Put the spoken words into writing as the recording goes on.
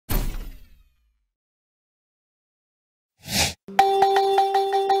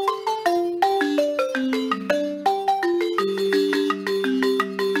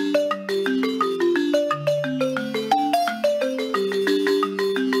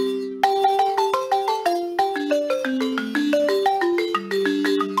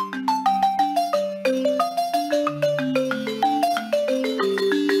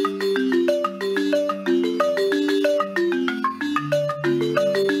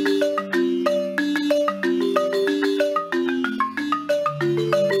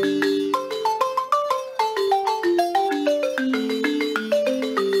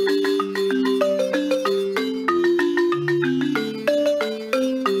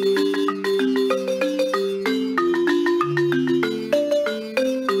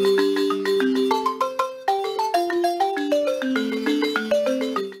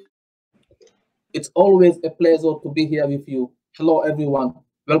It's always a pleasure to be here with you. Hello, everyone.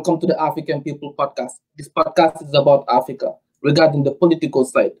 Welcome to the African People Podcast. This podcast is about Africa, regarding the political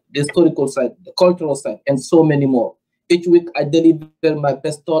side, the historical side, the cultural side, and so many more. Each week, I deliver my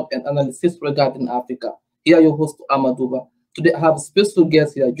best thought and analysis regarding Africa. Here, your host, Amaduba. Today, I have a special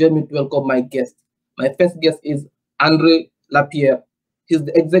guest here. Join me to welcome my guest. My first guest is Andre Laperriere. He's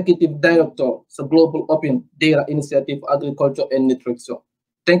the Executive Director of the Global Open Data Initiative for Agriculture and Nutrition.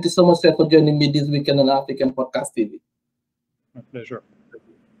 Thank you so much, sir, for joining me this weekend on African Podcast TV. My pleasure.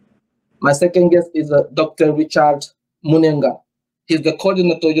 My second guest is Dr. Richard Munanga. He's the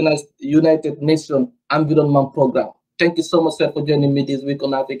coordinator of United Nations Environment Program. Thank you so much, sir, for joining me this week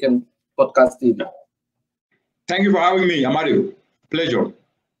on African Podcast TV. Thank you for having me, Amadu. Pleasure.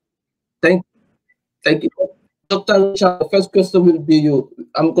 Thank you. Dr. Richard, the first question will be you.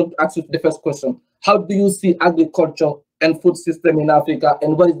 I'm going to ask you the first question. How do you see agriculture and food system in Africa,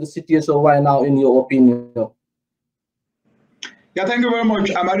 and what is the situation right now, in your opinion? Yeah, thank you very much,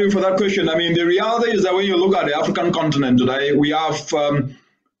 Amadu, for that question. I mean, the reality is that when you look at the African continent today, we have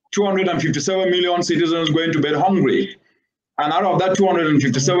 257 million citizens going to bed hungry. And out of that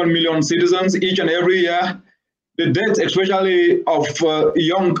 257 million citizens, each and every year, the deaths, especially of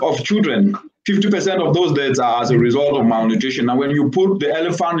children, 50% of those deaths are as a result of malnutrition. And when you put the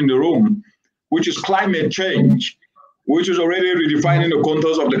elephant in the room, which is climate change, which is already redefining the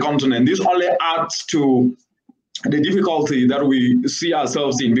contours of the continent, this only adds to the difficulty that we see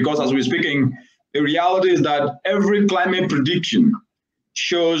ourselves in, because as we're speaking, the reality is that every climate prediction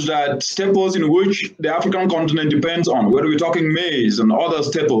shows that staples in which the African continent depends on, whether we're talking maize and other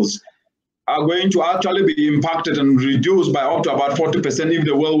staples, are going to actually be impacted and reduced by up to about 40% if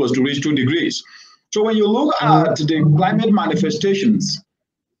the world was to reach 2 degrees. So when you look at the climate manifestations,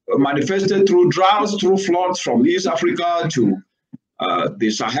 manifested through droughts, through floods from East Africa to the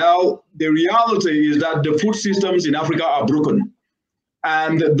Sahel, the reality is that the food systems in Africa are broken.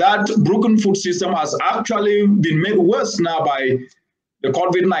 And that broken food system has actually been made worse now by the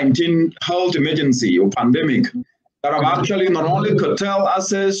COVID-19 health emergency or pandemic that have actually not only curtailed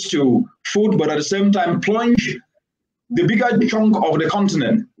access to food, but at the same time plunge the bigger chunk of the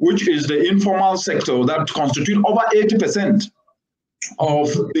continent, which is the informal sector that constitutes over 80%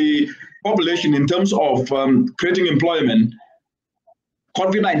 of the population in terms of creating employment.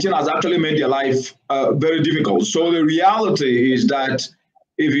 COVID-19 has actually made their life very difficult. So the reality is that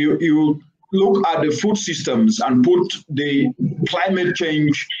if you look at the food systems and put the climate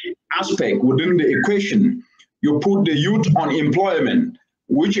change aspect within the equation, you put the youth unemployment,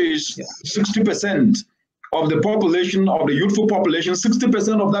 which is 60% of the population, of the youthful population,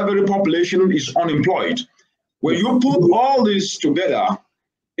 60% of that very population is unemployed. When you put all this together,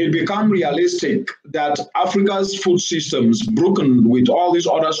 it becomes realistic that Africa's food systems broken with all these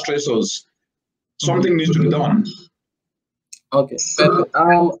other stressors, something needs to be done. Okay, perfect.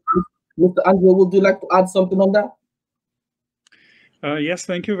 Mr. Andre, would you like to add something on that? Yes,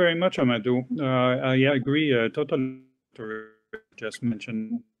 thank you very much, Amadou. I agree totally to just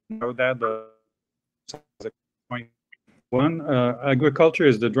mentioned that the point. One, agriculture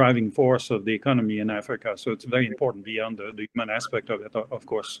is the driving force of the economy in Africa, so it's very important beyond the human aspect of it, of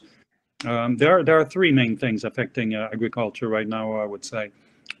course. There are three main things affecting agriculture right now, I would say.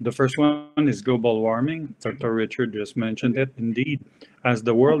 The first one is global warming. Dr. Richard just mentioned it. Indeed, as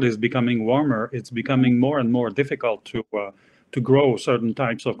the world is becoming warmer, it's becoming more and more difficult to grow certain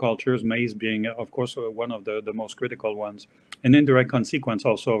types of cultures, maize being, of course, one of the most critical ones. An indirect consequence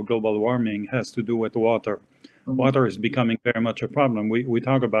also of global warming has to do with water. Water is becoming very much a problem. We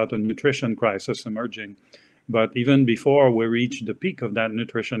talk about a nutrition crisis emerging, but even before we reach the peak of that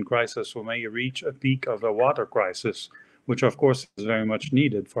nutrition crisis, we may reach a peak of a water crisis, which of course is very much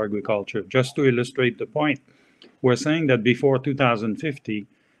needed for agriculture. Just to illustrate the point, we're saying that before 2050,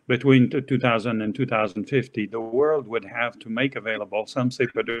 between 2000 and 2050, the world would have to make available, some say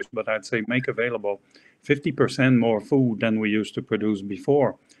produce, but I'd say make available 50% more food than we used to produce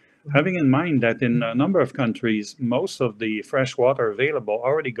before. Having in mind that in a number of countries, most of the fresh water available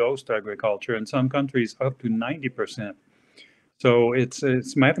already goes to agriculture, in some countries up to 90%. So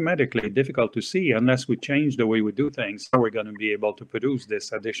it's mathematically difficult to see, unless we change the way we do things, how we're going to be able to produce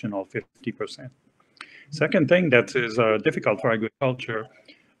this additional 50%. Second thing that is difficult for agriculture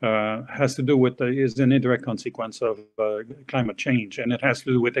has to do with, is an indirect consequence of climate change, and it has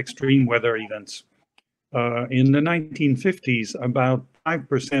to do with extreme weather events. In the 1950s, about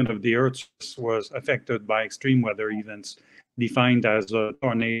 5% of the Earth was affected by extreme weather events, defined as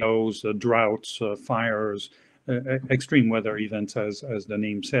tornadoes, droughts, fires, extreme weather events, as the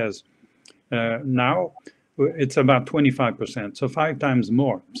name says. Now, it's about 25%, so 5 times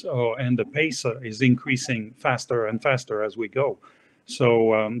more. So, and the pace is increasing faster and faster as we go.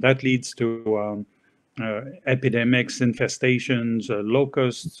 So that leads to epidemics, infestations,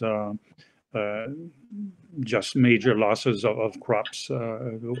 locusts, just major losses of crops,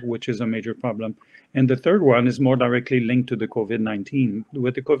 which is a major problem. And the third one is more directly linked to the COVID-19.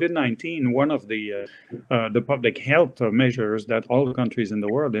 With the COVID-19, one of the public health measures that all countries in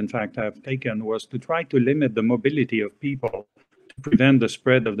the world, in fact, have taken was to try to limit the mobility of people to prevent the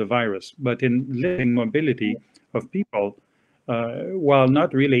spread of the virus. But in limiting mobility of people, while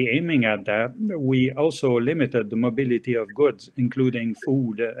not really aiming at that, we also limited the mobility of goods, including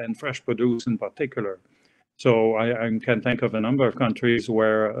food and fresh produce in particular. So I can think of a number of countries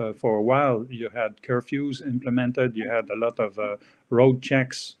where for a while you had curfews implemented, you had a lot of road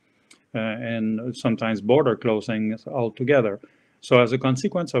checks and sometimes border closings altogether. So as a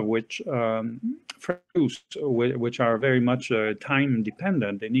consequence of which, produce, which are very much time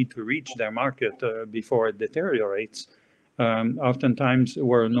dependent, they need to reach their market before it deteriorates. Oftentimes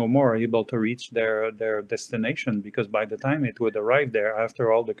were no more able to reach their destination, because by the time it would arrive there,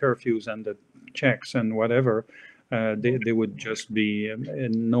 after all the curfews and the checks and whatever, they would just be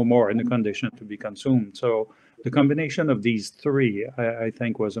no more in a condition to be consumed. So the combination of these three, I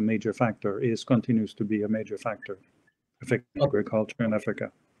think, was a major factor, continues to be a major factor affecting agriculture in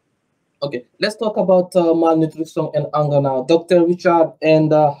Africa. Okay, let's talk about malnutrition and hunger now. Dr. Richard,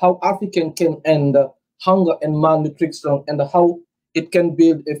 and how African can end hunger and malnutrition, and how it can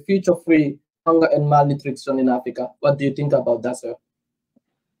build a future-free hunger and malnutrition in Africa. What do you think about that, sir?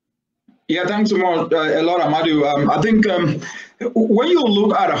 Yeah, thanks so much, a lot, Amadou. I think when you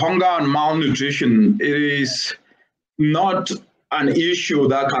look at hunger and malnutrition, it is not an issue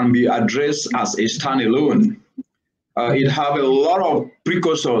that can be addressed as a standalone. It has a lot of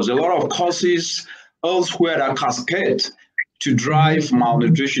precursors, a lot of causes elsewhere that cascade to drive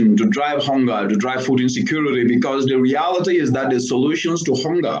malnutrition, to drive hunger, to drive food insecurity, because the reality is that the solutions to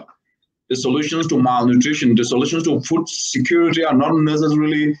hunger, the solutions to malnutrition, the solutions to food security are not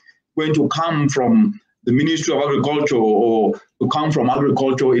necessarily going to come from the Ministry of Agriculture or to come from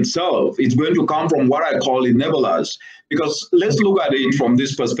agriculture itself. It's going to come from what I call enablers. Because let's look at it from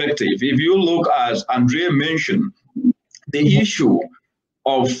this perspective. If you look, as Andre mentioned, the issue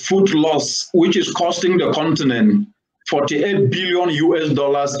of food loss, which is costing the continent $48 billion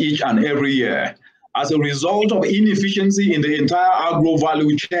each and every year as a result of inefficiency in the entire agro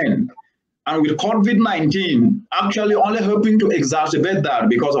value chain. And with COVID-19 actually only helping to exacerbate that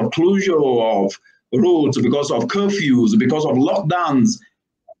because of closure of roads, because of curfews, because of lockdowns,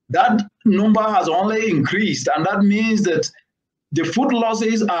 that number has only increased. And that means that the food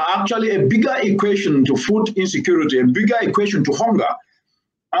losses are actually a bigger equation to food insecurity, a bigger equation to hunger.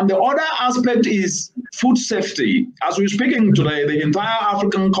 And the other aspect is food safety. As we're speaking today, the entire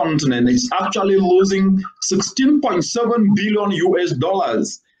African continent is actually losing $16.7 billion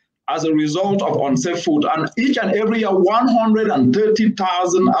as a result of unsafe food. And each and every year,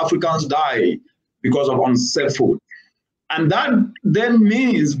 130,000 Africans die because of unsafe food. And that then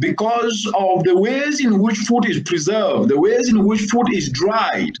means, because of the ways in which food is preserved, the ways in which food is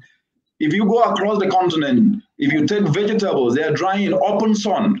dried, if you go across the continent, if you take vegetables, they are drying in open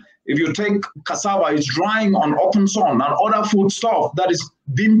sun. If you take cassava, it's drying on open sun, and other food stuff that is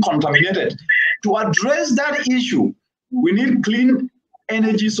being contaminated. To address that issue, we need clean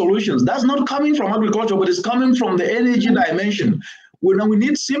energy solutions. That's not coming from agriculture, but it's coming from the energy dimension. We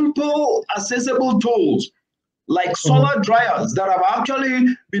need simple, accessible tools like solar dryers that have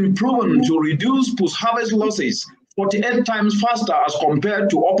actually been proven to reduce post-harvest losses 48 times faster as compared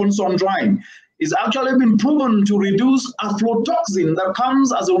to open sun drying. It's actually been proven to reduce aflatoxin that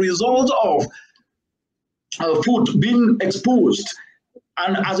comes as a result of food being exposed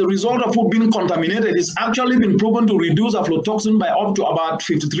And as a result of food being contaminated, it's actually been proven to reduce aflatoxin by up to about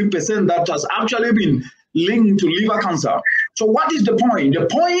 53%. That has actually been linked to liver cancer. So what is the point? The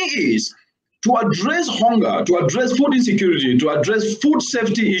point is to address hunger, to address food insecurity, to address food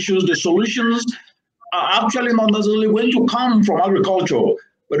safety issues. The solutions are actually not necessarily going to come from agriculture,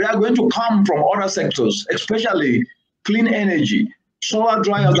 but they are going to come from other sectors, especially clean energy, solar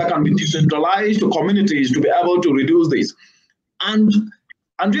dryers that can be decentralized to communities to be able to reduce this. And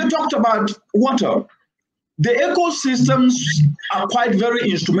Andrea talked about water. The ecosystems are quite very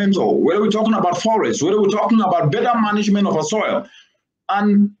instrumental, whether we're talking about forests, whether we're talking about better management of our soil.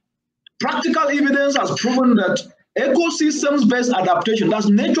 And practical evidence has proven that ecosystems-based adaptation, that's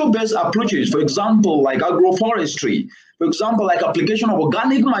nature-based approaches, for example, like agroforestry, for example, like application of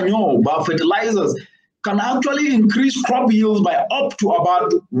organic manure, biofertilizers, can actually increase crop yields by up to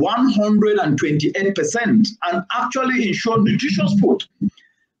about 128% and actually ensure nutritious food.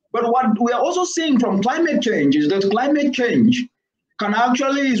 But what we are also seeing from climate change is that climate change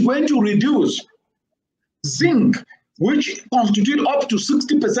is going to reduce zinc, which constitute up to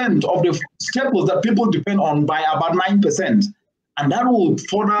 60% of the staples that people depend on, by about 9%. And that will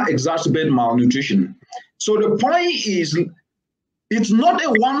further exacerbate malnutrition. So the point is, it's not a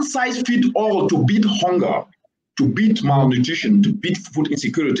one-size-fits-all to beat hunger, to beat malnutrition, to beat food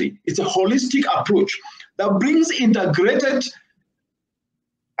insecurity. It's a holistic approach that brings integrated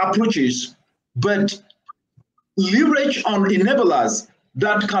approaches, but leverage on enablers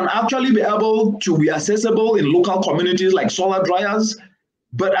that can actually be able to be accessible in local communities like solar dryers,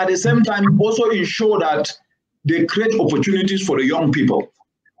 but at the same time also ensure that they create opportunities for the young people.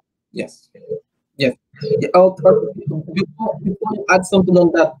 Yes. Yes. Before you add something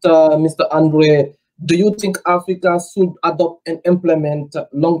on that, Mr. Andre, do you think Africa should adopt and implement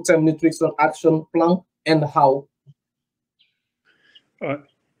long-term nutrition action plan, and how?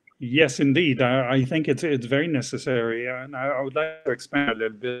 Yes, indeed. I think it's very necessary, and I would like to expand a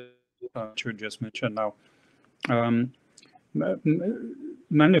little bit on what you just mentioned now.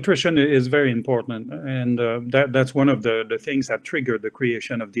 Malnutrition is very important, and that's one of the things that triggered the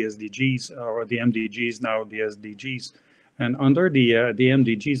creation of the SDGs, or the MDGs, now the SDGs. And under the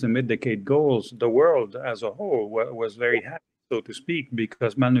MDGs, the mid-decade goals, the world as a whole was very happy, so to speak,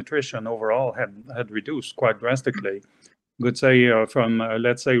 because malnutrition overall had reduced quite drastically. Could say from,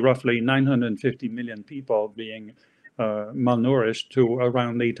 let's say, roughly 950 million people being malnourished to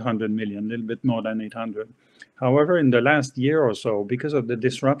around 800 million, a little bit more than 800. However, in the last year or so, because of the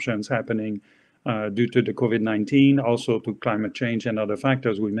disruptions happening due to the COVID-19, also to climate change and other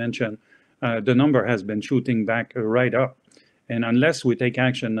factors we mentioned, the number has been shooting back right up. And unless we take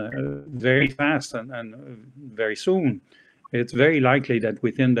action very fast and very soon, it's very likely that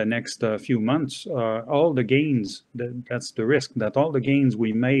within the next few months, all the gains, that's the risk, that all the gains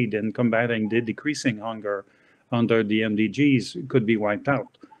we made in combating the decreasing hunger under the MDGs could be wiped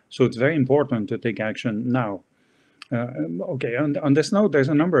out. So it's very important to take action now. Okay, on this note, there's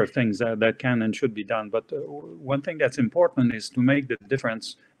a number of things that can and should be done, but one thing that's important is to make the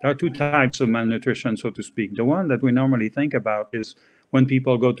difference. There are two types of malnutrition, so to speak. The one that we normally think about is when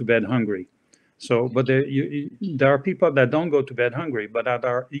people go to bed hungry. So, but there are people that don't go to bed hungry, but that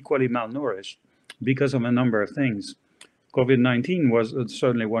are equally malnourished because of a number of things. COVID-19 was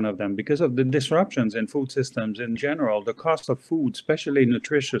certainly one of them. Because of the disruptions in food systems in general, the cost of food, especially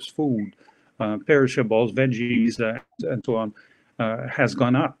nutritious food, perishables, veggies, and so on, has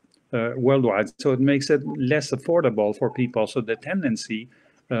gone up worldwide. So it makes it less affordable for people. So the tendency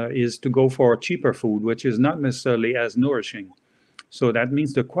is to go for cheaper food, which is not necessarily as nourishing. So that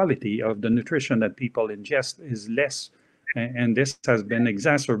means the quality of the nutrition that people ingest is less. And this has been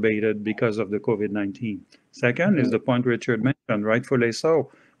exacerbated because of the COVID-19. Second is the point Richard mentioned, rightfully so.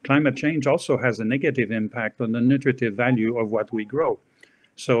 Climate change also has a negative impact on the nutritive value of what we grow.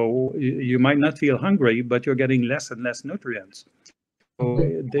 So you might not feel hungry, but you're getting less and less nutrients. So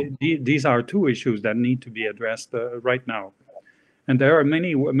these are two issues that need to be addressed right now. And there are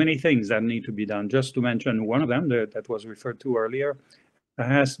many things that need to be done. Just to mention one of them that was referred to earlier,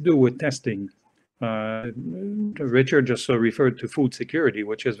 has to do with testing. Richard just referred to food security,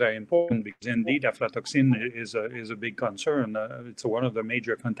 which is very important because indeed aflatoxin is a big concern. It's one of the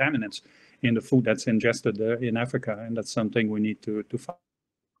major contaminants in the food that's ingested in Africa, and that's something we need to fight.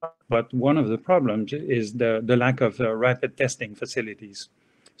 But one of the problems is the lack of rapid testing facilities.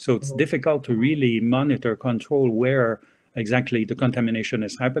 So it's difficult to really monitor, control where exactly the contamination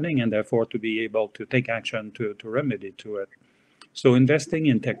is happening, and therefore to be able to take action to remedy to it. So investing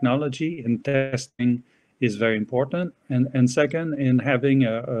in technology and testing is very important. And second, in having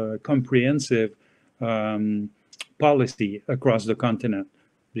a comprehensive policy across the continent.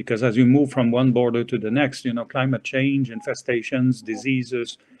 Because as you move from one border to the next, climate change, infestations,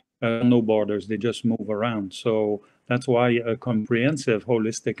 diseases, no borders, they just move around. So that's why a comprehensive,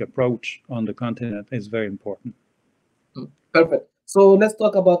 holistic approach on the continent is very important. Perfect. So let's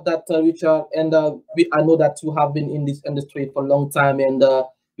talk about that, Richard. And I know that you have been in this industry for a long time, and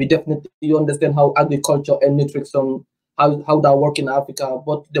we definitely understand how agriculture and nutrition, how that work in Africa.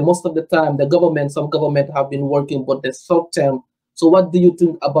 But most of the time, some government have been working, but the short term. So what do you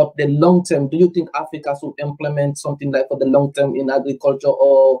think about the long term? Do you think Africa should implement something like for the long term in agriculture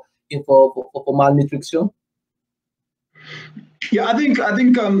or for malnutrition? Yeah, I think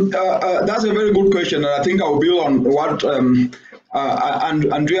that's a very good question, and I think I'll build on what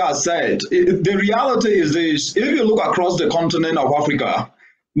Andrea said. The reality is this: if you look across the continent of Africa,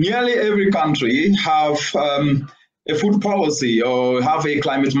 nearly every country have a food policy or have a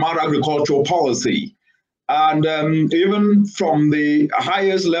climate-smart agricultural policy. And even from the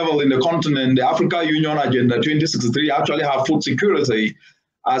highest level in the continent, the Africa Union Agenda 2063 actually have food security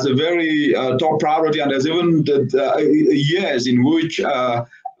as a very top priority. And there's even years in which they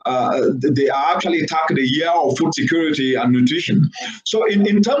are actually tagged the year of food security and nutrition. So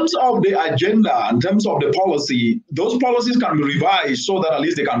in terms of the agenda, in terms of the policy, those policies can be revised so that at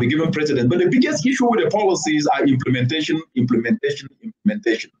least they can be given precedence. But the biggest issue with the policies are implementation.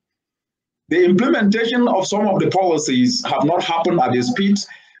 The implementation of some of the policies have not happened at the speed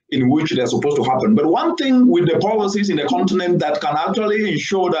in which they're supposed to happen. But one thing with the policies in the continent that can actually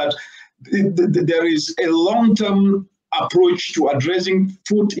ensure that there is a long-term approach to addressing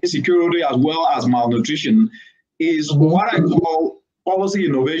food insecurity as well as malnutrition is what I call policy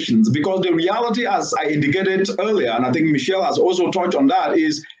innovations. Because the reality, as I indicated earlier, and I think Michelle has also touched on that,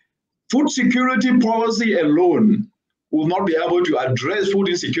 is food security policy alone will not be able to address food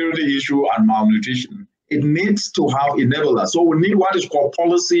insecurity issue and malnutrition. It needs to have enablers. So we need what is called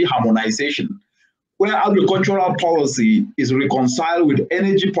policy harmonization, where agricultural policy is reconciled with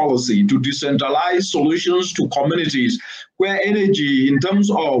energy policy to decentralize solutions to communities, where energy in terms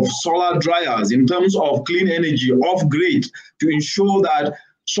of solar dryers, in terms of clean energy off-grid, to ensure that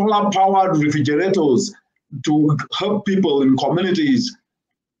solar-powered refrigerators to help people in communities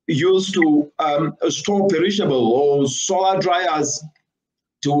used to store perishable, or solar dryers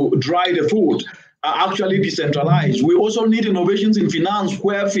to dry the food, are actually decentralized. We also need innovations in finance,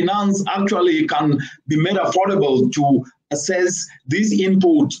 where finance actually can be made affordable to assess these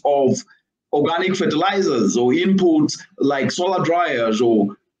inputs of organic fertilizers or inputs like solar dryers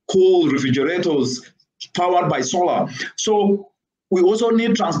or cool refrigerators powered by solar. So we also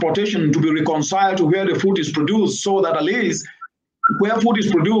need transportation to be reconciled to where the food is produced, so that at least where food is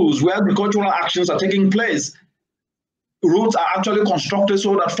produced, where agricultural actions are taking place, routes are actually constructed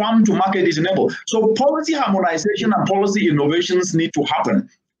so that farm to market is enabled. So policy harmonization and policy innovations need to happen.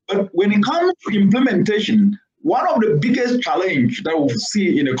 But when it comes to implementation, one of the biggest challenge that we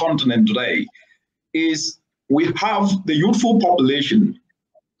see in the continent today is we have the youthful population,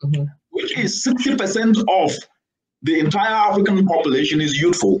 which is 60% of the entire African population is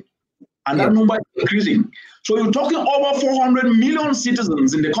youthful. And that number is increasing. So you're talking over 400 million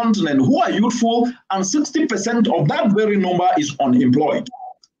citizens in the continent who are youthful, and 60% of that very number is unemployed.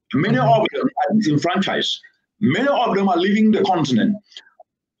 Many of them are disenfranchised. Many of them are leaving the continent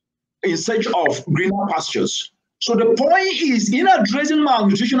in search of greener pastures. So the point is, in addressing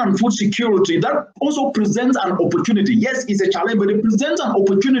malnutrition and food security, that also presents an opportunity. Yes, it's a challenge, but it presents an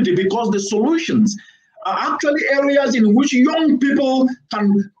opportunity because the solutions are actually areas in which young people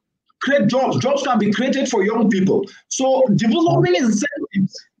can create jobs. Jobs can be created for young people. So developing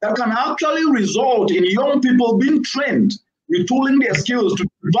incentives that can actually result in young people being trained, retooling their skills to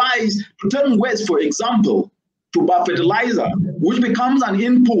devise, to turn waste, for example, to fertilizer, which becomes an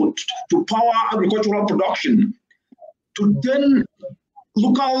input to power agricultural production, to turn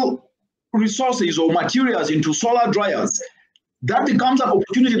local resources or materials into solar dryers. That becomes an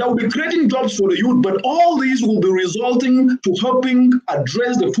opportunity that will be creating jobs for the youth, but all these will be resulting to helping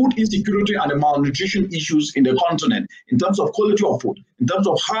address the food insecurity and the malnutrition issues in the continent, in terms of quality of food, in terms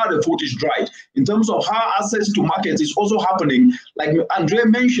of how the food is dried, in terms of how access to markets is also happening. Like Andre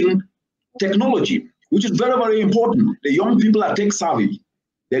mentioned, technology, which is very, very important. The young people are tech savvy.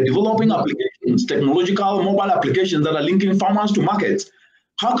 They're developing applications, technological mobile applications that are linking farmers to markets.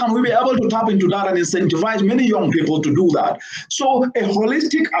 How can we be able to tap into that and incentivize many young people to do that? So a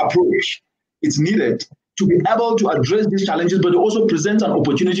holistic approach is needed to be able to address these challenges, but it also presents an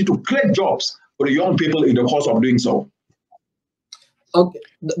opportunity to create jobs for the young people in the course of doing so. Okay,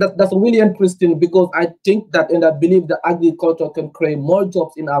 that's really interesting, because I think that, and I believe that agriculture can create more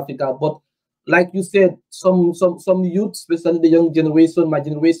jobs in Africa, but like you said, some youth, especially the young generation, my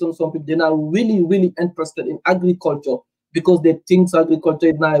generation, some people, they're now really interested in agriculture because they think agriculture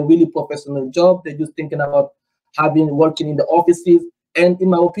is now a really professional job. They're just thinking about working in the offices. And in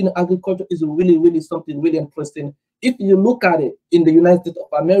my opinion, agriculture is really something really interesting. If you look at it in the United States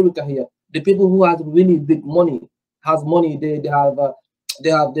of America here, the people who have really big money has money. They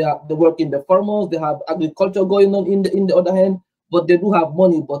work in the farmers. They have agriculture going on in the other hand, but they do have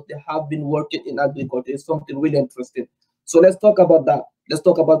money. But they have been working in agriculture. It's something really interesting. So let's talk about that. Let's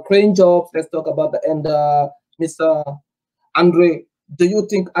talk about crane jobs. Let's talk about the end, Mr. Andre. Do you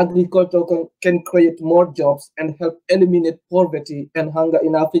think agriculture can create more jobs and help eliminate poverty and hunger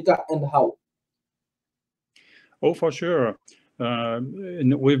in Africa, and how? Oh, for sure.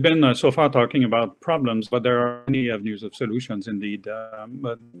 We've been so far talking about problems, but there are many avenues of solutions indeed.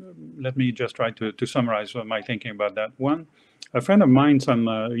 But let me just try to summarize my thinking about that. One, a friend of mine some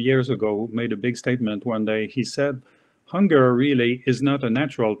years ago made a big statement one day. He said, hunger really is not a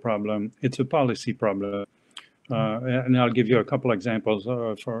natural problem, it's a policy problem. And I'll give you a couple examples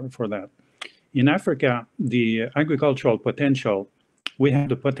for that. In Africa, the agricultural potential, we have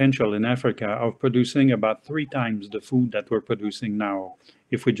the potential in Africa of producing about 3 times the food that we're producing now,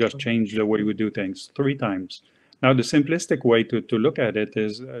 if we just change the way we do things, 3 times. Now, the simplistic way to look at it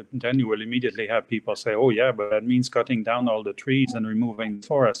is, then you will immediately have people say, oh yeah, but that means cutting down all the trees and removing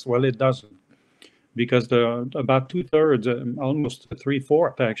forests. Well, it doesn't, because about 2/3, almost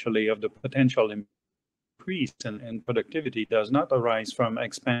 3/4 actually, of the potential increase in productivity does not arise from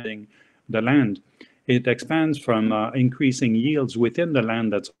expanding the land. It expands from increasing yields within the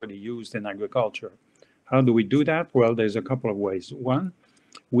land that's already used in agriculture. How do we do that? Well, there's a couple of ways. One,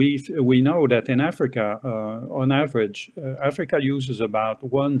 we know that in Africa, on average, Africa uses about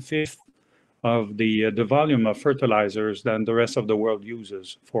 1/5 of the volume of fertilizers than the rest of the world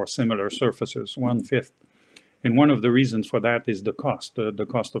uses for similar surfaces, 1/5. And one of the reasons for that is the cost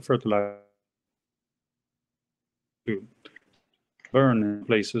of fertilizer to burn in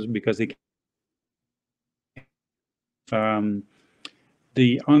places because they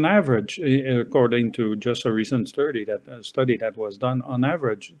on average, according to just a recent study that was done, on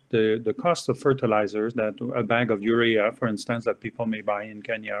average, the cost of fertilizers, that a bag of urea, for instance, that people may buy in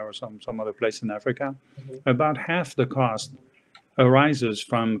Kenya or some other place in Africa, about half the cost arises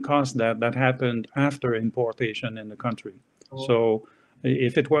from costs that happened after importation in the country. So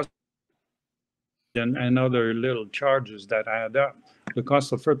if it was and other little charges that add up, the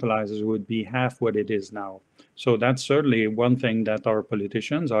cost of fertilizers would be half what it is now. So that's certainly one thing that our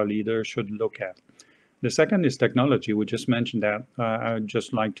politicians, our leaders should look at. The second is technology. We just mentioned that. I'd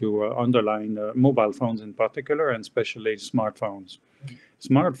just like to underline mobile phones in particular, and especially smartphones.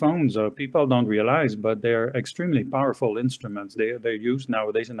 Smartphones, people don't realize, but they're extremely powerful instruments. They're used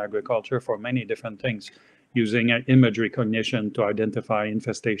nowadays in agriculture for many different things, using image recognition to identify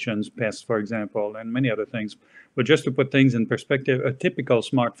infestations, pests, for example, and many other things. But just to put things in perspective, a typical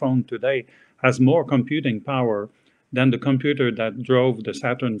smartphone today has more computing power than the computer that drove the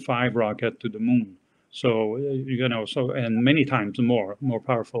Saturn V rocket to the moon. So, and many times more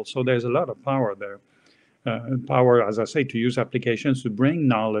powerful. So there's a lot of power there. Power, as I say, to use applications to bring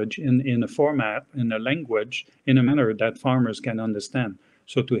knowledge in a format, in a language, in a manner that farmers can understand.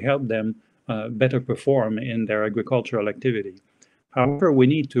 So to help them better perform in their agricultural activity. However, we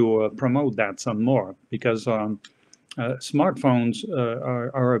need to promote that some more, because smartphones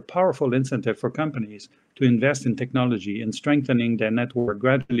are a powerful incentive for companies to invest in technology, in strengthening their network,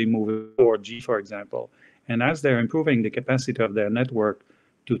 gradually moving toward 4G, for example. And as they're improving the capacity of their network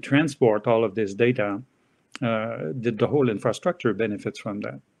to transport all of this data, the whole infrastructure benefits from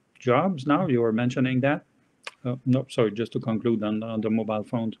that. Jobs, now you were mentioning that. No, sorry, just to conclude on the mobile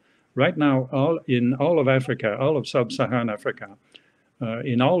phones. Right now, in all of Africa, all of sub-Saharan Africa,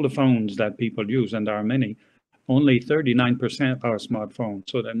 in all the phones that people use, and there are many, only 39% are smartphones.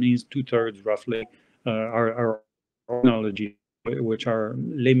 So that means 2/3 roughly are technology, which are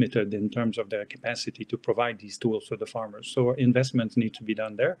limited in terms of their capacity to provide these tools for the farmers. So investments need to be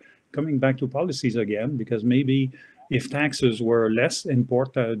done there. Coming back to policies again, because maybe if taxes were less,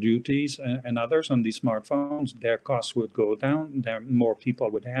 import duties and others on these smartphones, their costs would go down, more people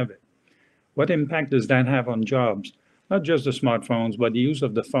would have it. What impact does that have on jobs? Not just the smartphones, but the use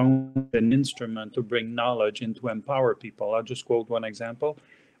of the phone as an instrument to bring knowledge and to empower people. I'll just quote one example.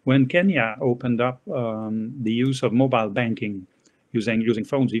 When Kenya opened up the use of mobile banking, using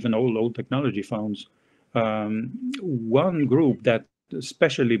phones, even old technology phones, one group that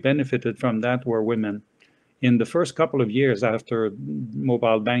especially benefited from that were women. In the first couple of years after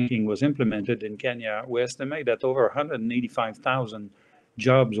mobile banking was implemented in Kenya, we estimate that over 185,000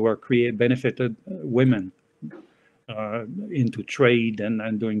 jobs were benefited women into trade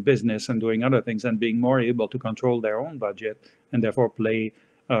and doing business and doing other things and being more able to control their own budget and therefore play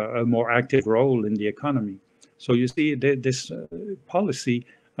a more active role in the economy. So you see this policy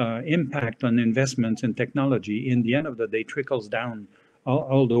impact on investments in technology, in the end of the day, trickles down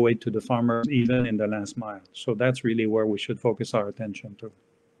all the way to the farmers, even in the last mile. So that's really where we should focus our attention to.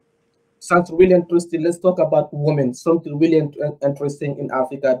 Sounds really interesting. Let's talk about women, something really interesting in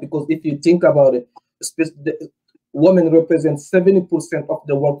Africa, because if you think about it, women represent 70% of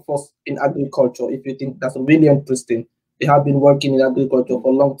the workforce in agriculture. If you think that's really interesting, they have been working in agriculture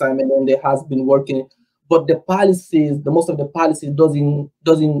for a long time, and then they has been working, but the policies, most of the policies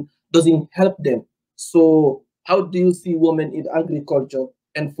doesn't help them. So how do you see women in agriculture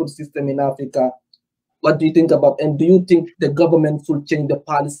and food system in Africa? What do you think about, and do you think the government should change the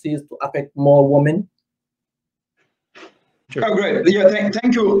policies to affect more women? Sure. Oh, great. Yeah,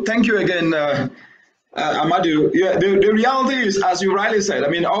 thank you again, Amadou. Yeah, the reality is, as you rightly said, I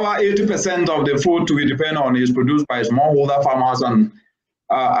mean, over 80% of the food we depend on is produced by smallholder farmers, and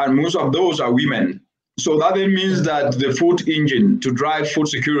most of those are women. So that means that the food engine to drive food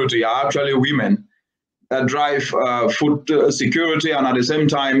security are actually women that drive food security, and at the same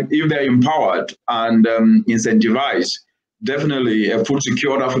time, if they're empowered and incentivized, definitely a food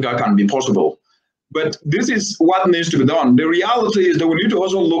secured Africa can be possible. But this is what needs to be done. The reality is that we need to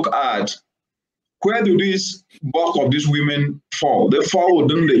also look at where do this bulk of these women fall? They fall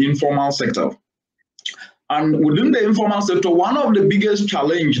within the informal sector. And within the informal sector, one of the biggest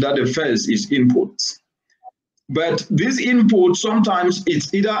challenges that they face is inputs. But this input, sometimes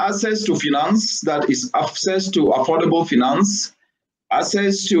it's either access to finance, that is access to affordable finance,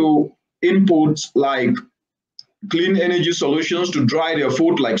 access to inputs like clean energy solutions to dry their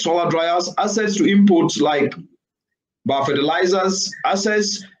food like solar dryers, access to inputs like biofertilizers,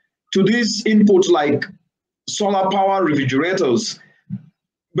 access to these inputs like solar power refrigerators,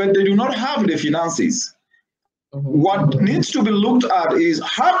 but they do not have the finances. What needs to be looked at is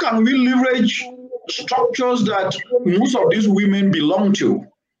how can we leverage structures that most of these women belong to,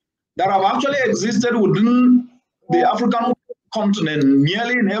 that have actually existed within the African continent,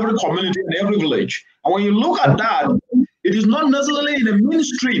 nearly in every community, in every village. And when you look at that, it is not necessarily in the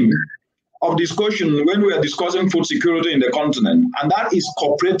mainstream of discussion when we are discussing food security in the continent, and that is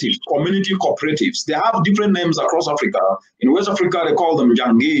cooperatives, community cooperatives. They have different names across Africa. In West Africa, they call them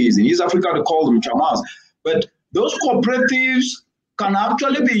Jangis. In East Africa, they call them Chamas. But those cooperatives can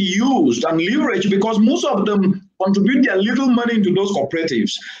actually be used and leveraged because most of them contribute their little money into those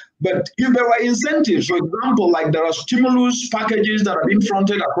cooperatives. But if there were incentives, for example, like there are stimulus packages that are being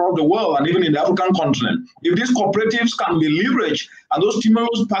fronted across the world and even in the African continent, if these cooperatives can be leveraged and those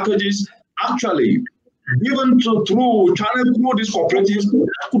stimulus packages actually given through these cooperatives,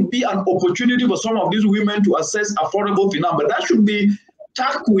 that could be an opportunity for some of these women to access affordable finance. But that should be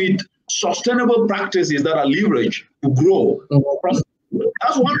tacked with sustainable practices that are leveraged to grow.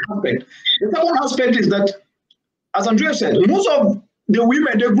 That's one aspect. The second aspect is that, as Andrea said, most of the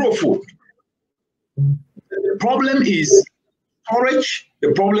women, they grow food. The problem is storage.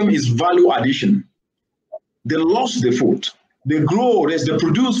 The problem is value addition. They lost the food. They grow, they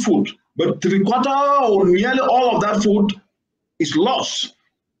produce food, but 3/4 or nearly all of that food is lost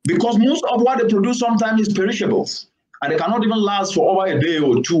because most of what they produce sometimes is perishables, and they cannot even last for over a day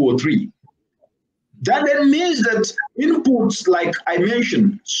or 2 or 3. That then means that inputs, like I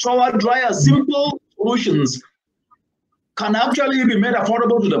mentioned, solar dryer, simple solutions can actually be made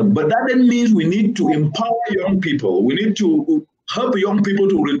affordable to them. But that then means we need to empower young people. We need to help young people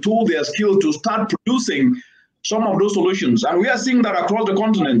to retool their skills to start producing some of those solutions. And we are seeing that across the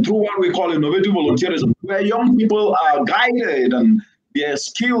continent through what we call innovative volunteerism, where young people are guided and their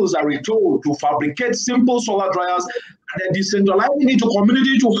skills are retooled to fabricate simple solar dryers, and they're decentralizing into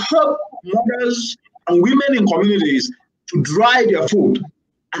community to help mothers and women in communities to dry their food.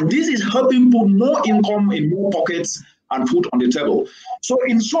 And this is helping put more income in more pockets and food on the table. So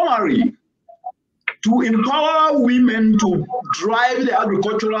in summary, to empower women to drive the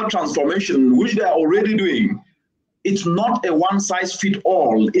agricultural transformation, which they are already doing, it's not a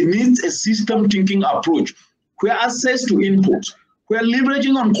one-size-fits-all. It needs a system thinking approach where access to input, where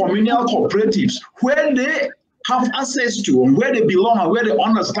leveraging on communal cooperatives, where they have access to and where they belong and where they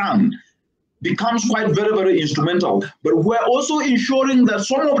understand, becomes quite very, very instrumental. But we're also ensuring that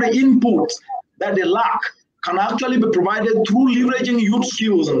some of the inputs that they lack can actually be provided through leveraging youth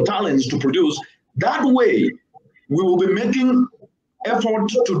skills and talents to produce. That way, we will be making effort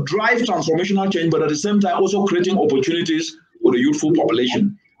to drive transformational change, but at the same time also creating opportunities for the youthful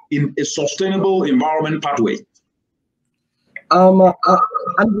population in a sustainable environment pathway. Andre,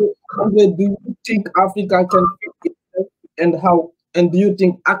 do you think Africa can fix itself, and how? And do you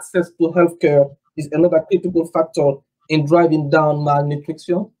think access to healthcare is another critical factor in driving down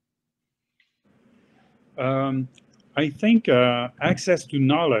malnutrition? I think access to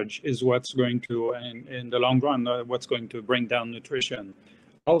knowledge is what's going to, in the long run, what's going to bring down nutrition.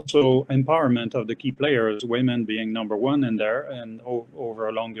 Also, empowerment of the key players, women being number one in there, and over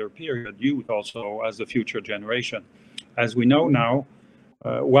a longer period, youth also as the future generation. As we know now,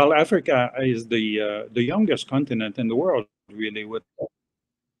 while Africa is the youngest continent in the world, really, with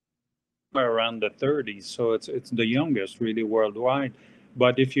around the 30s, so it's the youngest really worldwide.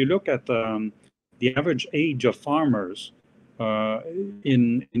 But if you look at the average age of farmers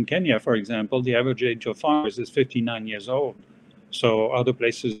in Kenya, for example, the average age of farmers is 59 years old. So other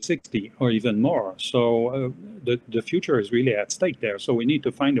places 60 or even more. So the future is really at stake there. So we need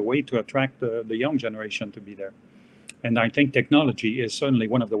to find a way to attract the young generation to be there. And I think technology is certainly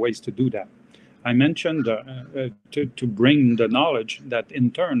one of the ways to do that. I mentioned to bring the knowledge that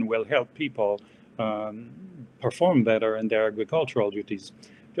in turn will help people perform better in their agricultural duties.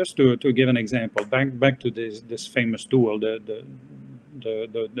 Just to give an example, back to this famous tool, the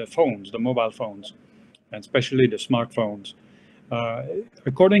phones, the mobile phones, and especially the smartphones.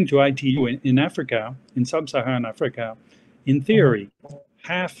 According to ITU, in Africa, in sub-Saharan Africa, in theory,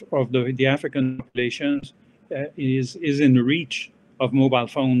 half of the African populations is in reach of mobile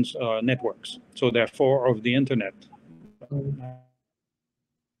phones networks. So therefore, of the internet.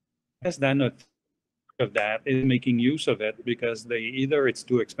 Less than a third of that is making use of it because either it's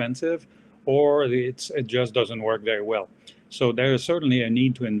too expensive or it just doesn't work very well. So there is certainly a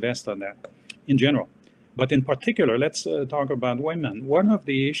need to invest on that in general. But in particular, let's talk about women. One of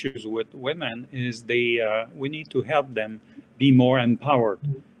the issues with women is we need to help them be more empowered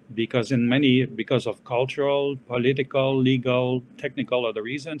because because of cultural, political, legal, technical other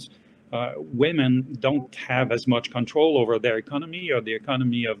reasons, women don't have as much control over their economy or the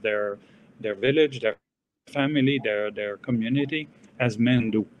economy of their village, their family, their community as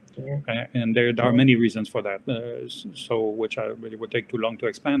men do. And there are many reasons for that, which I really would take too long to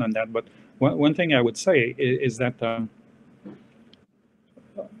expand on that. But one thing I would say is that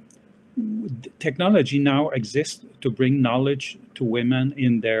technology now exists to bring knowledge to women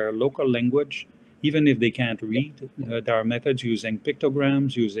in their local language, even if they can't read. There are methods using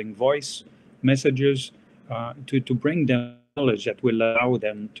pictograms, using voice messages to bring them knowledge that will allow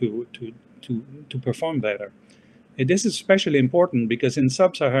them to perform better. And this is especially important because in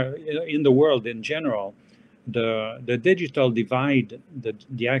the world in general, the digital divide,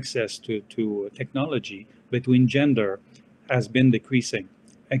 the access to technology between gender has been decreasing,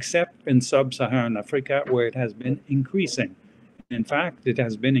 except in sub-Saharan Africa where it has been increasing. In fact, it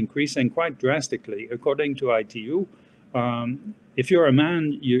has been increasing quite drastically. According to ITU, if you're a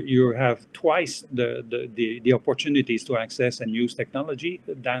man, you have twice the opportunities to access and use technology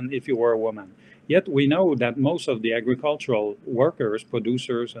than if you were a woman. Yet we know that most of the agricultural workers,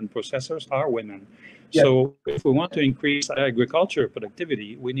 producers, and processors are women. Yeah. So if we want to increase agriculture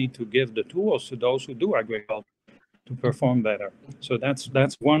productivity, we need to give the tools to those who do agriculture to perform better. So that's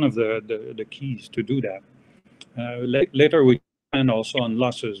one of the keys to do that. Later we can also on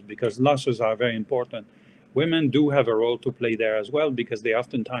losses, because losses are very important. Women do have a role to play there as well, because they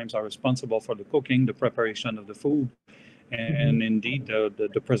oftentimes are responsible for the cooking, the preparation of the food, and indeed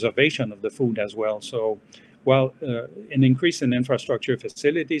the preservation of the food as well. So while an increase in infrastructure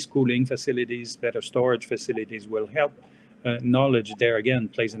facilities, cooling facilities, better storage facilities will help, knowledge there again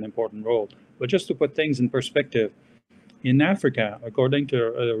plays an important role. But just to put things in perspective, in Africa, according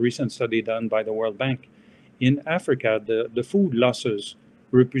to a recent study done by the World Bank, in Africa, the food losses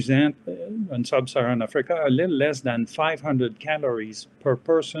represent, in sub-Saharan Africa, a little less than 500 calories per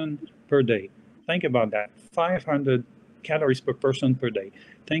person per day. Think about that, 500 calories per person per day.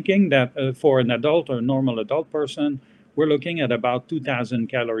 Thinking that for an adult or normal adult person, we're looking at about 2,000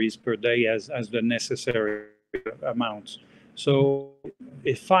 calories per day as the necessary amounts. So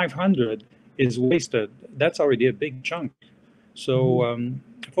if 500 is wasted, that's already a big chunk. So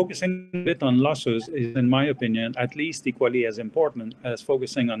focusing a bit on losses is, in my opinion, at least equally as important as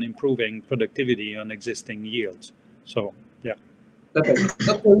focusing on improving productivity on existing yields. So, yeah. Okay.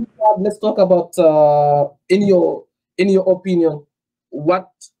 Let's talk about, in your opinion,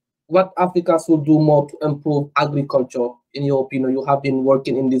 what Africa should do more to improve agriculture. In your opinion, you have been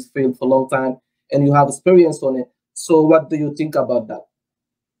working in this field for a long time and you have experience on it. So what do you think about that?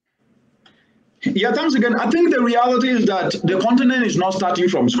 Yeah, thanks again. I think the reality is that the continent is not starting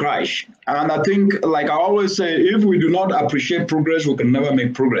from scratch. And I think, like I always say, if we do not appreciate progress, we can never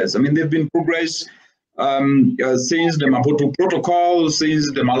make progress. I mean, there've been progress since the Maputo Protocol,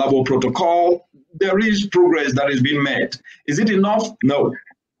 since the Malabo Protocol. There is progress that is being made. Is it enough? No.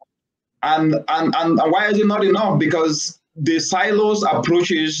 And why is it not enough? Because the silos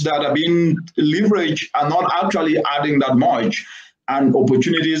approaches that are being leveraged are not actually adding that much, and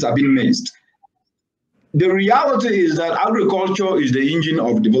opportunities are being missed. The reality is that agriculture is the engine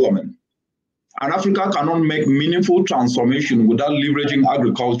of development, and Africa cannot make meaningful transformation without leveraging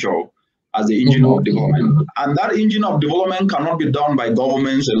agriculture as the engine of development. And that engine of development cannot be done by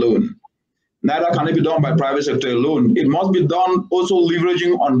governments alone. Neither can it be done by private sector alone. It must be done also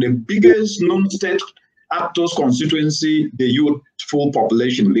leveraging on the biggest non-state actors constituency, the youthful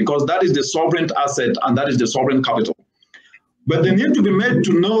population, because that is the sovereign asset and that is the sovereign capital. But they need to be made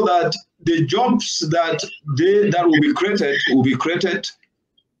to know that the jobs that will be created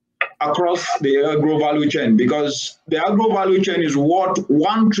across the agro value chain, because the agro value chain is worth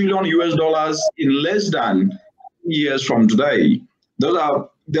 $1 trillion in less than years from today. Those are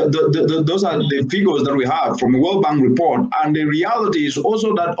the figures that we have from the World Bank report, and the reality is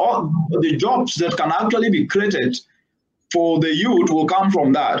also that all the jobs that can actually be created for the youth will come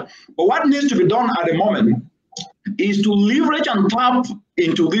from that. But what needs to be done at the moment is to leverage and tap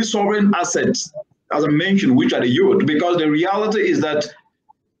into these sovereign assets, as I mentioned, which are the youth, because the reality is that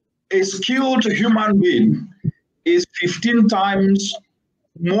a skilled human being is 15 times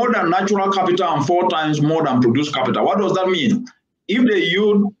more than natural capital and 4 times more than produced capital. What does that mean? If the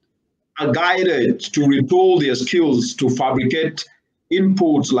youth are guided to retool their skills to fabricate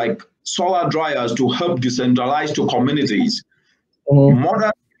inputs like solar dryers to help decentralize to communities,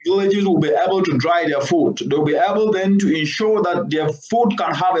 modern villages will be able to dry their food. They'll be able then to ensure that their food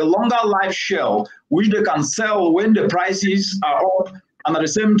can have a longer life shelf, which they can sell when the prices are up, and at the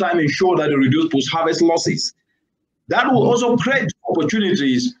same time ensure that they reduce post-harvest losses. That will also create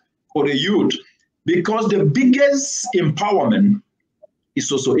opportunities for the youth, because the biggest empowerment is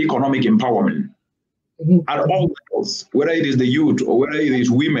socio-economic empowerment at all levels, whether it is the youth or whether it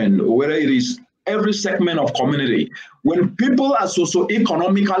is women or whether it is every segment of community. When people are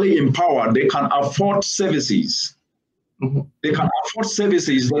socio-economically empowered, they can afford services. They can afford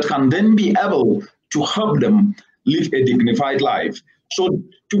services that can then be able to help them live a dignified life. So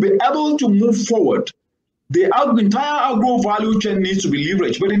to be able to move forward, the entire agro value chain needs to be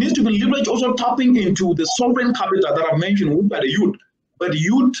leveraged, but it needs to be leveraged also tapping into the sovereign capital that I mentioned, which are the youth, but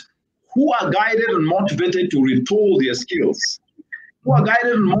youth who are guided and motivated to retool their skills, who are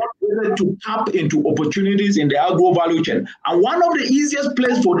guided and motivated to tap into opportunities in the agro value chain. And one of the easiest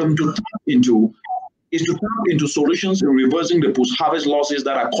places for them to tap into is to tap into solutions in reversing the post-harvest losses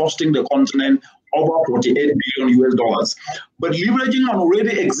that are costing the continent over $48 billion. But leveraging on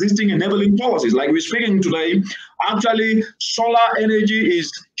already existing enabling policies, like we're speaking today, actually solar energy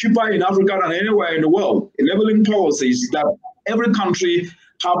is cheaper in Africa than anywhere in the world. Enabling policies that every country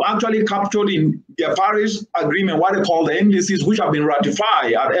have actually captured in their Paris Agreement, what they call the NDCs, which have been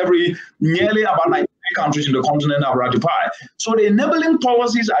ratified at nearly about 93 countries in the continent have ratified. So the enabling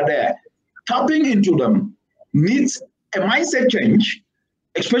policies are there. Tapping into them needs a mindset change,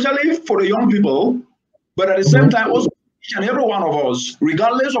 especially for the young people, but at the same time, also each and every one of us,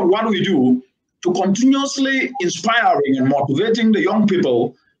 regardless of what we do, to continuously inspiring and motivating the young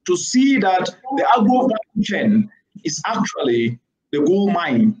people to see that the agro value chain is actually the gold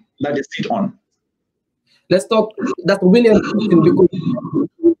mine that they sit on. Let's talk, that's really interesting, because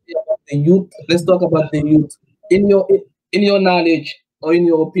the youth, let's talk about the youth. In your knowledge or in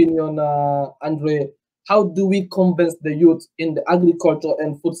your opinion, Andre, how do we convince the youth in the agriculture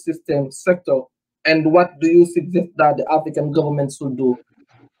and food system sector, and what do you suggest that the African governments should do?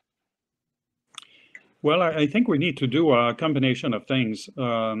 Well, I think we need to do a combination of things,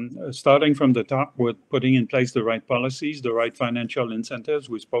 starting from the top with putting in place the right policies, the right financial incentives.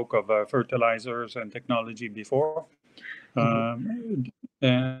 We spoke of fertilizers and technology before. And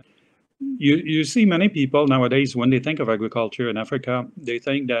you see many people nowadays, when they think of agriculture in Africa, they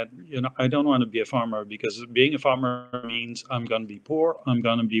think that, I don't want to be a farmer, because being a farmer means I'm going to be poor, I'm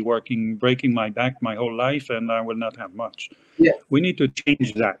going to be working, breaking my back my whole life, and I will not have much. Yeah. We need to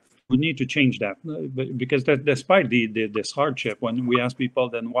change that. We need to change that, because despite this hardship, when we ask people,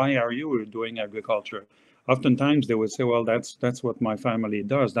 then why are you doing agriculture? Oftentimes they would say, well, that's what my family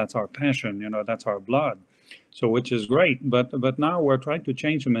does. That's our passion, that's our blood. So, which is great. But now we're trying to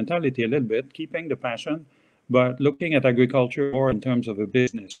change the mentality a little bit, keeping the passion, but looking at agriculture more in terms of a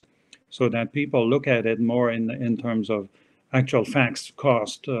business, so that people look at it more in terms of actual facts,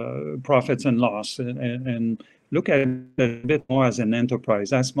 cost, profits and loss, and look at it a bit more as an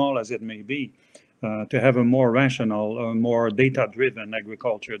enterprise, as small as it may be. to have a more rational, more data-driven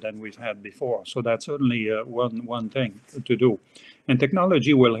agriculture than we've had before. So that's certainly one thing to do. And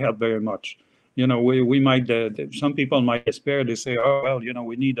technology will help very much. You know, we might, some people might despair. They say, oh, well, you know,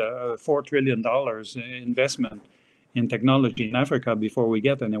 we need a $4 trillion investment in technology in Africa before we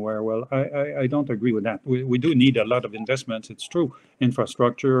get anywhere. Well, I don't agree with that. We do need a lot of investments. It's true.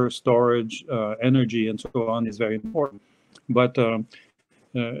 Infrastructure, storage, energy, and so on is very important. But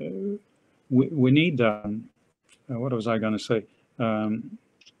we need, what was I going to say?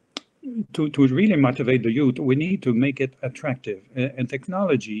 To really motivate the youth, we need to make it attractive. And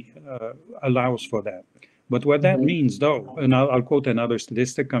technology allows for that. But what that means, though, and I'll quote another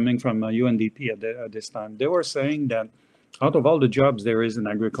statistic coming from UNDP at this time, they were saying that out of all the jobs there is in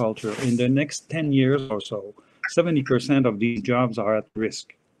agriculture, in the next 10 years or so, 70% of these jobs are at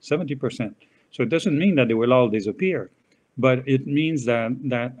risk, 70%. So it doesn't mean that they will all disappear, but it means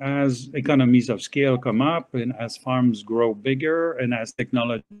that as economies of scale come up and as farms grow bigger and as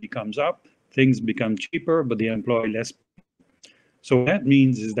technology comes up, things become cheaper, but they employ less. So what that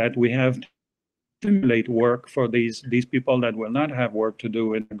means is that we have to stimulate work for these people that will not have work to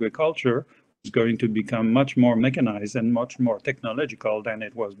do in agriculture. Is going to become much more mechanized and much more technological than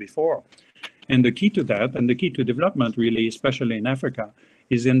it was before. And the key to that, and the key to development really, especially in Africa,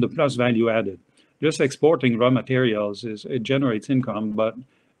 is in the plus value added. Just exporting raw materials, it generates income, but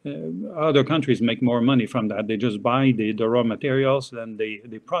other countries make more money from that. They just buy the raw materials, then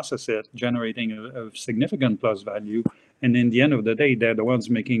they process it, generating a significant plus value. And in the end of the day, they're the ones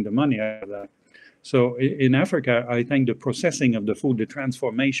making the money out of that. So in Africa, I think the processing of the food, the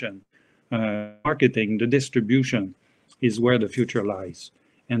transformation, marketing, the distribution is where the future lies.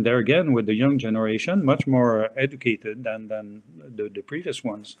 And there again, with the young generation, much more educated than the previous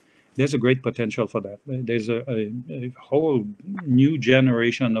ones, there's a great potential for that. There's a whole new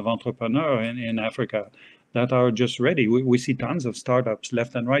generation of entrepreneurs in Africa that are just ready. We see tons of startups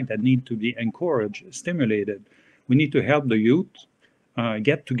left and right that need to be encouraged, stimulated. We need to help the youth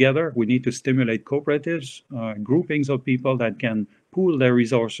get together. We need to stimulate cooperatives, groupings of people that can pool their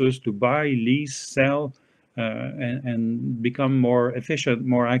resources to buy, lease, sell, and become more efficient,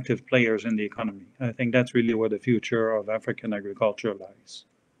 more active players in the economy. I think that's really where the future of African agriculture lies.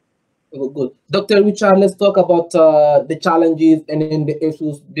 Good. Dr. Richard, let's talk about the challenges and then the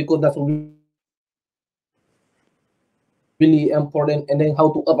issues, because that's really important, and then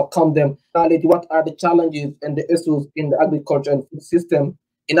how to overcome them. What are the challenges and the issues in the agriculture and food system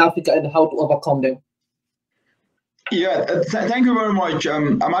in Africa, and how to overcome them? Yeah, thank you very much,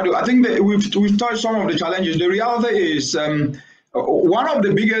 Amadou. I think that we've touched some of the challenges. The reality is one of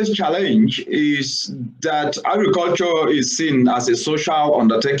the biggest challenge is that agriculture is seen as a social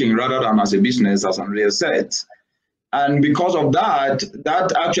undertaking rather than as a business, as Andre said. And because of that,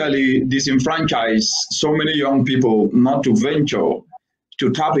 that actually disenfranchises so many young people not to venture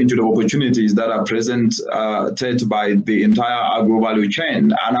to tap into the opportunities that are presented by the entire agro value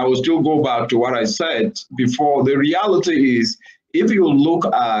chain. And I will still go back to what I said before. The reality is, if you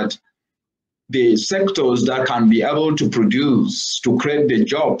look at the sectors that can be able to produce, to create the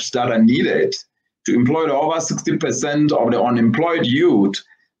jobs that are needed to employ the over 60% of the unemployed youth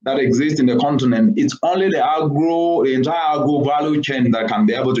that exist in the continent, it's only the entire agro value chain that can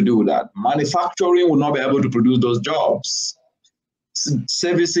be able to do that. Manufacturing will not be able to produce those jobs.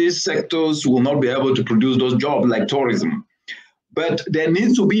 Services sectors will not be able to produce those jobs, like tourism. But there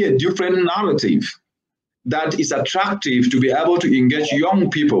needs to be a different narrative that is attractive to be able to engage young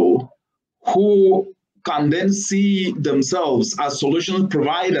people who can then see themselves as solution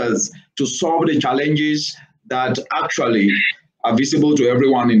providers to solve the challenges that actually are visible to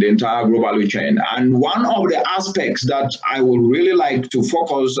everyone in the entire agro value chain. And one of the aspects that I would really like to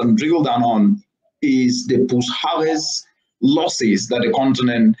focus and drill down on is the post-harvest losses that the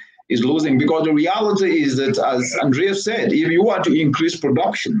continent is losing. Because the reality is that, as Andrea said, if you are to increase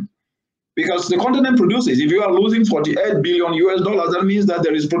production, because the continent produces, if you are losing $48 billion US, that means that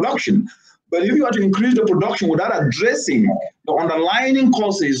there is production. But if you are to increase the production without addressing the underlying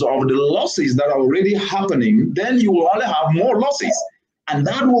causes of the losses that are already happening, then you will only have more losses. And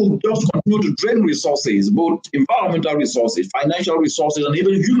that will just continue to drain resources, both environmental resources, financial resources, and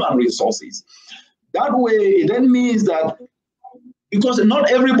even human resources. That way, it then means that, because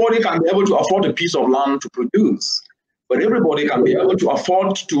not everybody can be able to afford a piece of land to produce, but everybody can be able to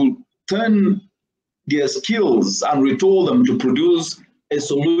afford to turn their skills and retool them to produce a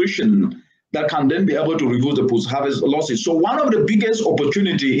solution that can then be able to reduce the post-harvest losses. So one of the biggest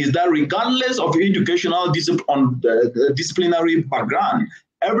opportunities is that regardless of educational disciplinary background,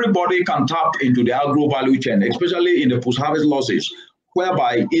 everybody can tap into the agro value chain, especially in the post-harvest losses.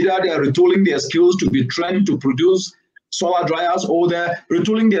 whereby either they are retooling their skills to be trained to produce solar dryers, or they're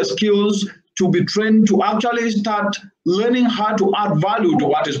retooling their skills to be trained to actually start learning how to add value to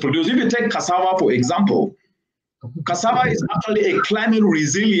what is produced. If you take cassava, for example, cassava is actually a climate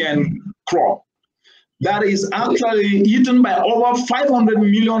resilient crop that is actually eaten by over 500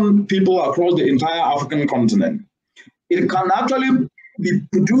 million people across the entire African continent. It can actually be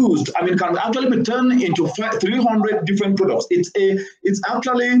produced, can actually be turned into 300 different products. It's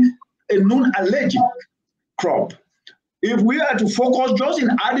actually a non-allergic crop. If we are to focus just in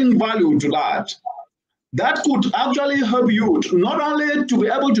adding value to that, that could actually help you to not only to be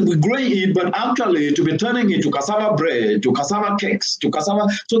able to be growing it, but actually to be turning it to cassava bread, to cassava cakes, to cassava.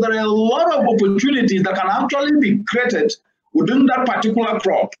 So there are a lot of opportunities that can actually be created within that particular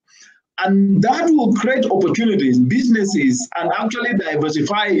crop. And that will create opportunities, businesses, and actually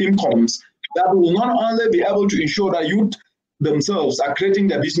diversify incomes that will not only be able to ensure that youth themselves are creating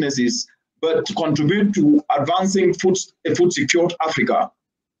their businesses, but to contribute to advancing a food-secured Africa.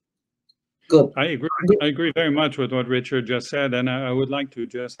 Good. I agree very much with what Richard just said, and I would like to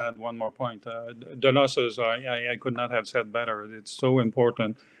just add one more point. The losses, I could not have said better. It's so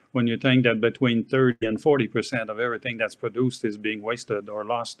important when you think that between 30 and 40% of everything that's produced is being wasted or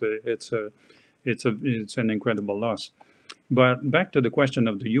lost. It's an incredible loss. But back to the question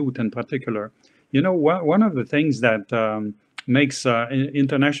of the youth in particular, one of the things that makes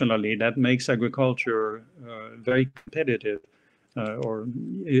internationally that makes agriculture very competitive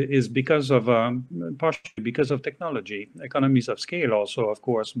is because of partially because of technology, economies of scale also, of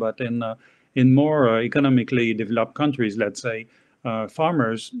course, but in more economically developed countries, let's say,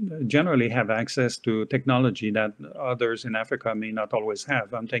 farmers generally have access to technology that others in Africa may not always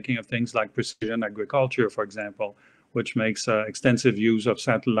have. I'm thinking of things like precision agriculture, for example, which makes extensive use of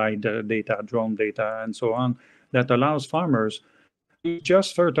satellite data, drone data, and so on, that allows farmers to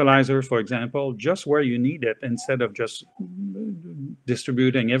just fertilizer, for example, just where you need it, instead of just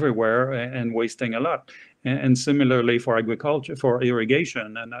distributing everywhere and wasting a lot. And similarly for agriculture, for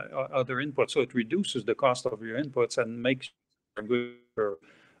irrigation and other inputs. So it reduces the cost of your inputs and makes agriculture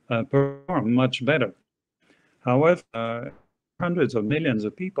perform much better. However, hundreds of millions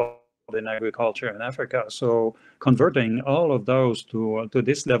of people in agriculture in Africa, so converting all of those to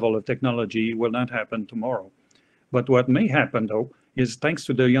this level of technology will not happen tomorrow. But what may happen, though, is thanks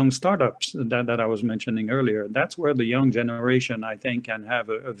to the young startups that I was mentioning earlier. That's where the young generation, I think, can have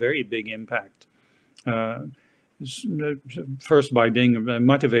a very big impact. First, by being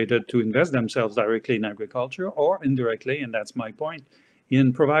motivated to invest themselves directly in agriculture, or indirectly, and that's my point,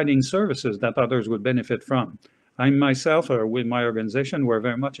 in providing services that others would benefit from. I myself, with my organization, we're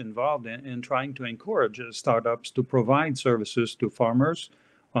very much involved in trying to encourage startups to provide services to farmers,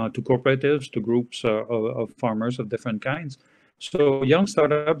 to cooperatives, to groups of farmers of different kinds. So young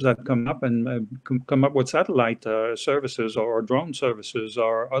startups that come up and come up with satellite services or drone services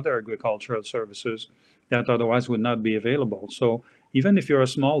or other agricultural services that otherwise would not be available. So even if you're a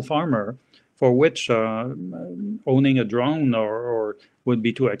small farmer for which owning a drone or would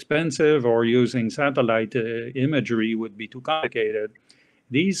be too expensive, or using satellite imagery would be too complicated,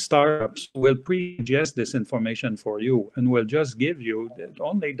 these startups will pre-ingest this information for you and will just give you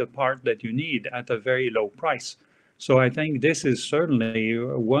only the part that you need at a very low price. So I think this is certainly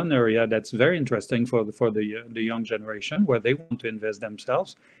one area that's very interesting for the young generation, where they want to invest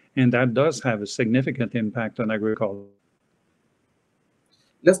themselves, and that does have a significant impact on agriculture.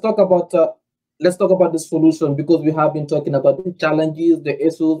 Let's talk about the solution, because we have been talking about the challenges, the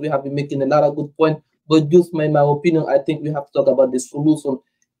issues. We have been making a lot of good points, but just in my opinion, I think we have to talk about the solution.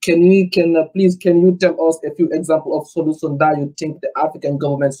 Can you tell us a few examples of solutions that you think the African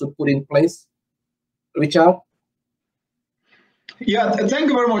government should put in place, Richard? Yeah, thank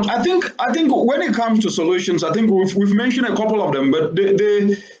you very much. I think when it comes to solutions, I think we've mentioned a couple of them, but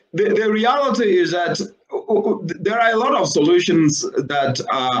the reality is that there are a lot of solutions that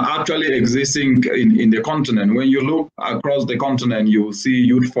are actually existing in the continent. When you look across the continent, you will see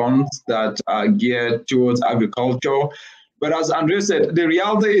youth funds that are geared towards agriculture. But as Andre said, the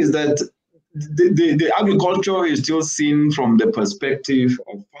reality is that the agriculture is still seen from the perspective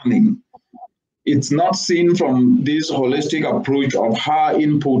of farming. It's not seen from this holistic approach of how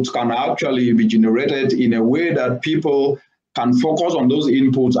inputs can actually be generated in a way that people can focus on those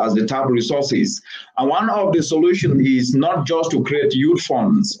inputs as the top resources. And one of the solutions is not just to create youth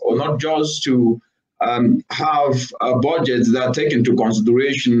funds, or not just to have budgets that take into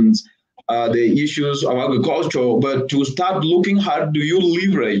considerations the issues of agriculture, but to start looking how do you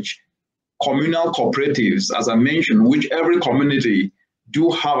leverage communal cooperatives, as I mentioned, which every community do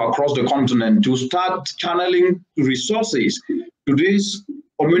have across the continent, to start channeling resources to these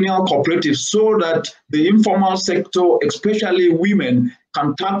communal cooperatives so that the informal sector, especially women,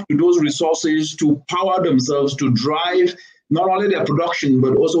 can tap to those resources to power themselves to drive not only their production,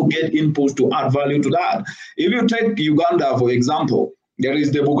 but also get inputs to add value to that. If you take Uganda, for example, there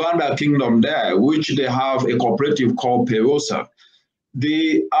is the Buganda Kingdom there, which they have a cooperative called Peosa.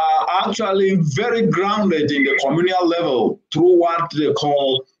 They are actually very grounded in the communal level through what they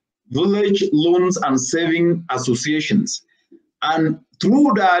call village loans and saving associations. And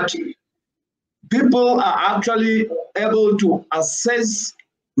through that, people are actually able to access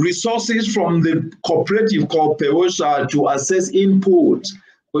resources from the cooperative called Peosa to access inputs.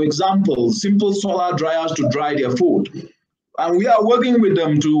 For example, simple solar dryers to dry their food. And we are working with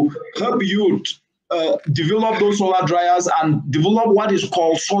them to help youth develop those solar dryers and develop what is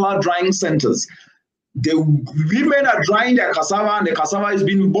called solar drying centers. The women are drying their cassava, and the cassava is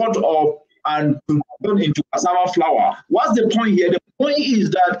being bought up and turned into cassava flour. What's the point here? The point is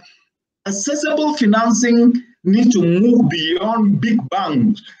that accessible financing needs to move beyond big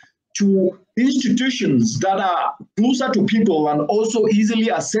banks to institutions that are closer to people and also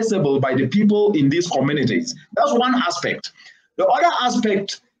easily accessible by the people in these communities. That's one aspect. The other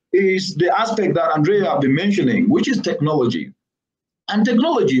aspect is the aspect that Andre have been mentioning, which is technology. And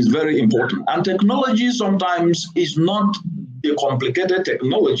technology is very important. And technology sometimes is not the complicated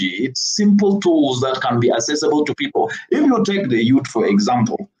technology. It's simple tools that can be accessible to people. If you take the youth, for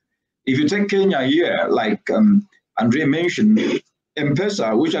example, if you take Kenya here, like Andre mentioned,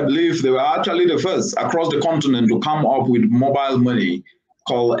 M-Pesa, which I believe they were actually the first across the continent to come up with mobile money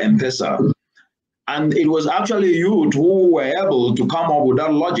called M-Pesa. And it was actually youth who were able to come up with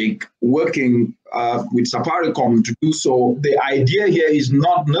that logic, working with Safaricom to do so. The idea here is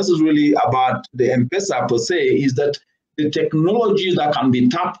not necessarily about the M-Pesa per se, is that the technologies that can be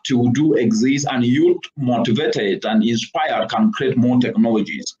tapped to do exist, and youth motivated and inspired can create more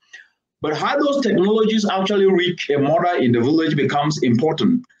technologies. But how those technologies actually reach a mother in the village becomes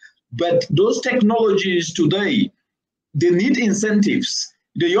important. But those technologies today, they need incentives.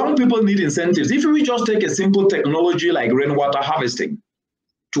 The young people need incentives. If we just take a simple technology like rainwater harvesting,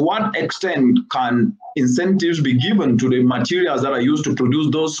 to what extent can incentives be given to the materials that are used to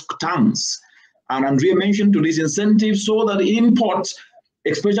produce those tanks? And Andrea mentioned to these incentives so that the imports,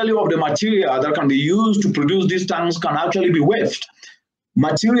 especially of the material that can be used to produce these tanks, can actually be waived.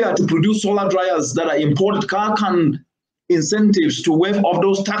 Material to produce solar dryers that are imported, can incentives to waive of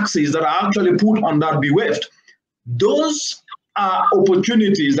those taxes that are actually put on that be waived. Those are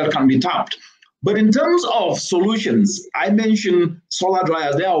opportunities that can be tapped. But in terms of solutions, I mentioned solar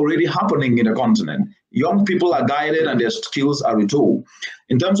dryers. They are already happening in the continent. Young people are guided and their skills are retooled.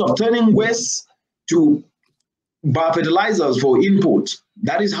 In terms of turning waste to biofertilizers for input,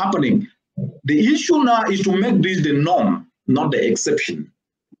 that is happening. The issue now is to make this the norm, not the exception.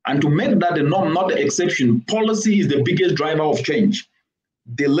 And to make that the norm, not the exception, policy is the biggest driver of change.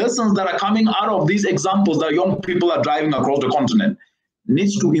 The lessons that are coming out of these examples that young people are driving across the continent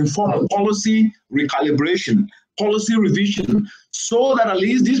needs to inform policy recalibration, policy revision, so that at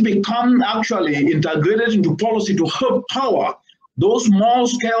least this become actually integrated into policy to help power those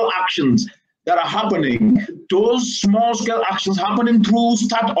small-scale actions that are happening, those small-scale actions happening through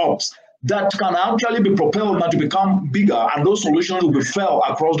startups that can actually be propelled now to become bigger, and those solutions will be felt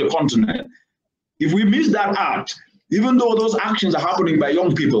across the continent. If we miss that act, even though those actions are happening by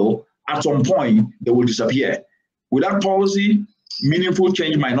young people, at some point, they will disappear. Without policy, meaningful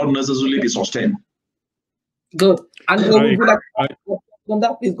change might not necessarily be sustained. Good. Andre, would you like to on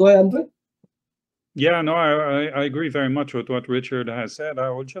that? Please go ahead, Andre. Yeah, no, I agree very much with what Richard has said. I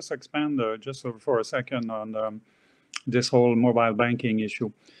will just expand just for a second on this whole mobile banking issue.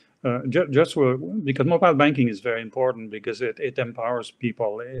 Just because mobile banking is very important, because it empowers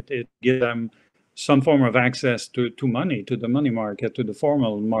people. It gives them some form of access to money, to the money market, to the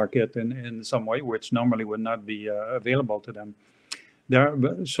formal market in some way, which normally would not be available to them.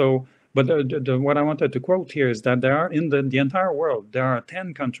 What I wanted to quote here is that there are, in the entire world, there are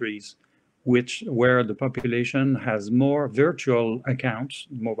 10 countries where the population has more virtual accounts,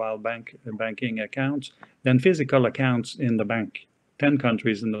 mobile banking accounts, than physical accounts in the bank. 10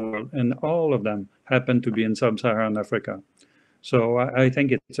 countries in the world, and all of them happen to be in sub-Saharan Africa. So I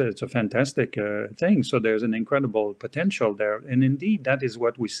think it's a fantastic thing. So there's an incredible potential there, and indeed that is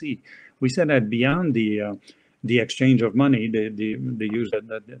what we see. We said that beyond the exchange of money, the use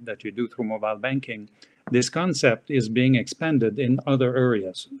that you do through mobile banking, this concept is being expanded in other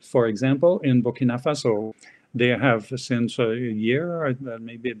areas. For example, in Burkina Faso, they have since a year,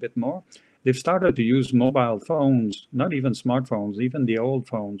 maybe a bit more, they've started to use mobile phones, not even smartphones, even the old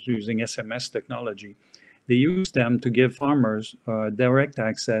phones, using SMS technology. they use them to give farmers direct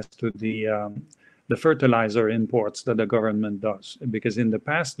access to the fertilizer imports that the government does. Because in the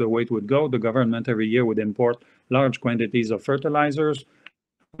past, the way it would go, the government every year would import large quantities of fertilizers,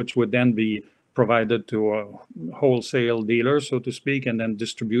 which would then be provided to wholesale dealers, so to speak, and then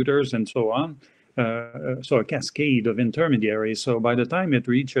distributors and so on. So a cascade of intermediaries. So by the time it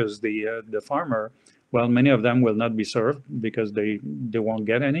reaches the farmer, well, many of them will not be served because they won't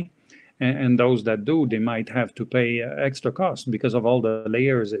get any. And those that do, they might have to pay extra costs because of all the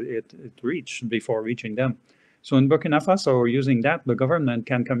layers it reached before reaching them. So in Burkina Faso, using that, the government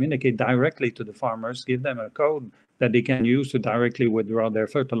can communicate directly to the farmers, give them a code that they can use to directly withdraw their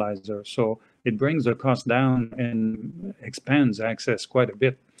fertilizer. So it brings the cost down and expands access quite a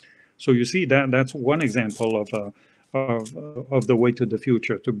bit. So you see that's one example of the way to the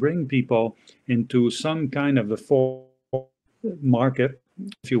future, to bring people into some kind of the market,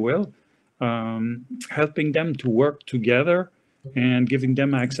 if you will, helping them to work together and giving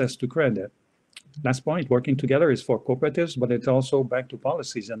them access to credit. Last point, working together is for cooperatives, but it's also back to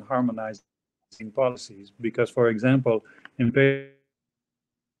policies and harmonizing policies. Because, for example, if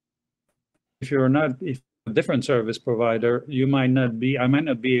a different service provider, I might not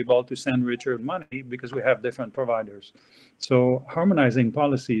be able to send Richard money because we have different providers. So harmonizing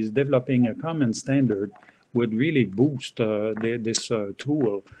policies, developing a common standard would really boost this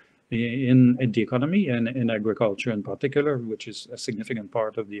tool in the economy and in agriculture in particular, which is a significant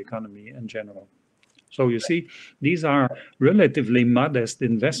part of the economy in general. So you see, these are relatively modest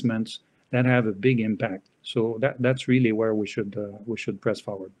investments that have a big impact. So that's really where we should press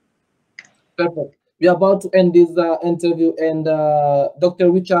forward. Perfect. We are about to end this interview, and Dr.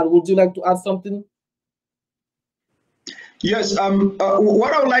 Richard, would you like to add something? Yes,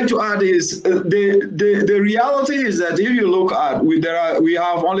 what I would like to add is the reality is that if you look at, we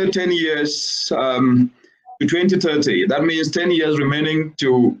have only 10 years to 2030. That means 10 years remaining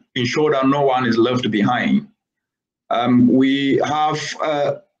to ensure that no one is left behind. We have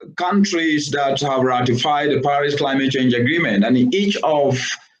countries that have ratified the Paris Climate Change Agreement, and in each of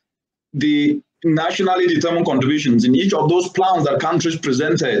the nationally determined contributions, in each of those plans that countries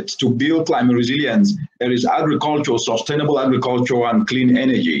presented to build climate resilience, there is agriculture, sustainable agriculture, and clean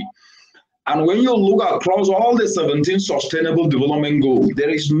energy. And when you look across all the 17 sustainable development goals,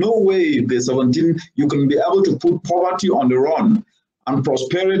 there is no way the 17 you can be able to put poverty on the run and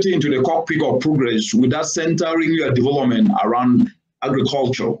prosperity into the cockpit of progress without centering your development around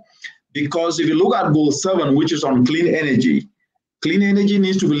agriculture. Because if you look at goal 7, which is on clean energy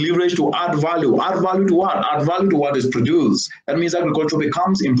needs to be leveraged to add value. Add value to what? Add value to what is produced. That means agriculture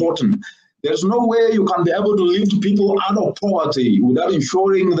becomes important. There's no way you can be able to lift people out of poverty without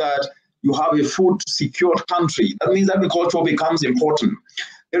ensuring that you have a food secured country. That means agriculture becomes important.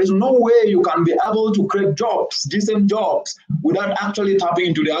 There is no way you can be able to create jobs, decent jobs, without actually tapping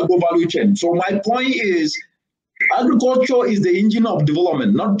into the agro-value chain. So my point is, agriculture is the engine of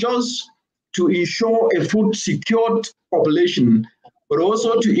development, not just to ensure a food secured population, but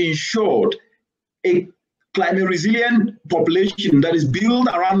also to ensure a climate resilient population that is built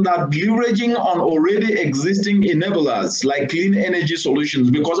around that, leveraging on already existing enablers like clean energy solutions,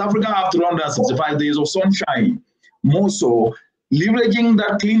 because Africa have 365 days of sunshine. More so, leveraging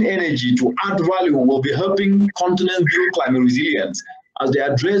that clean energy to add value will be helping continents build climate resilience as they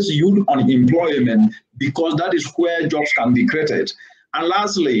address youth unemployment, because that is where jobs can be created. And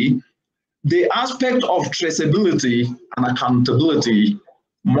lastly, the aspect of traceability and accountability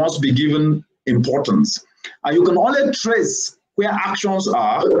must be given importance. And you can only trace where actions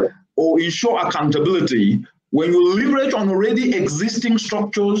are or ensure accountability when you leverage on already existing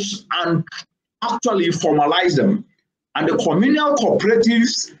structures and actually formalize them. And the communal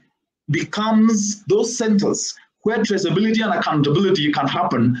cooperatives becomes those centers where traceability and accountability can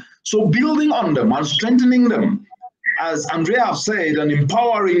happen. So building on them and strengthening them, as Andrea have said, and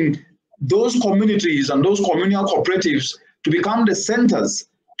empowering those communities and those communal cooperatives to become the centers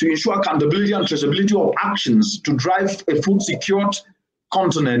to ensure accountability and traceability of actions to drive a food secured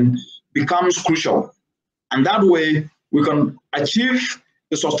continent becomes crucial. And that way we can achieve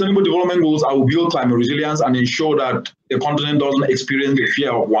the sustainable development goals that will build climate resilience and ensure that the continent doesn't experience the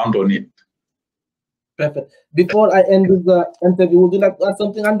fear of want or need. Perfect. Before I end this interview, would you like to add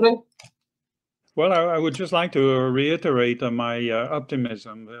something, Andre? Well, I would just like to reiterate my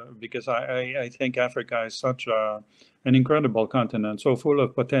optimism because I think Africa is such an incredible continent, so full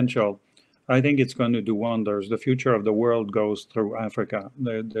of potential. I think it's going to do wonders. The future of the world goes through Africa.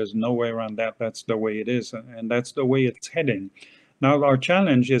 There's no way around that. That's the way it is, and that's the way it's heading. Now, our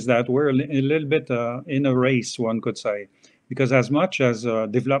challenge is that we're a little bit in a race, one could say, Because as much as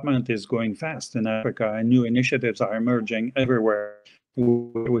development is going fast in Africa and new initiatives are emerging everywhere,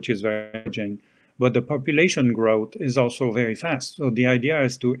 which is very encouraging, but the population growth is also very fast. So the idea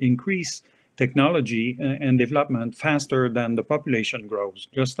is to increase technology and development faster than the population grows.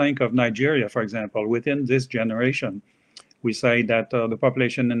 Just think of Nigeria, for example. Within this generation, we say that the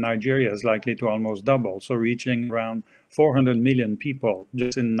population in Nigeria is likely to almost double, so reaching around 400 million people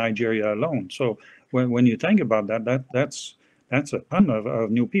just in Nigeria alone. So when you think about that, that's a ton of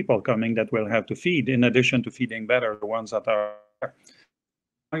new people coming that we'll have to feed, in addition to feeding better the ones that are there.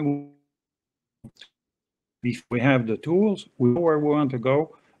 We have the tools, we know where we want to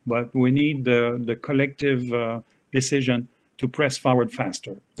go, but we need the collective decision to press forward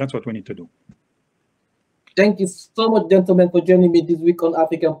faster. That's what we need to do. Thank you so much, gentlemen, for joining me this week on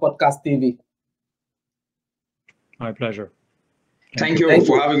African Podcast TV. My pleasure. Thank you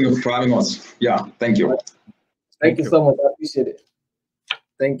for having us. Yeah, thank you. Thank you so much. I appreciate it.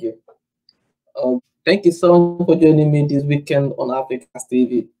 Thank you. Thank you so much for joining me this weekend on African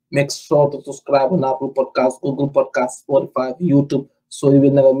TV. Make sure to subscribe on Apple Podcasts, Google Podcasts, Spotify, YouTube, so you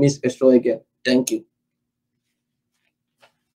will never miss a show again. Thank you.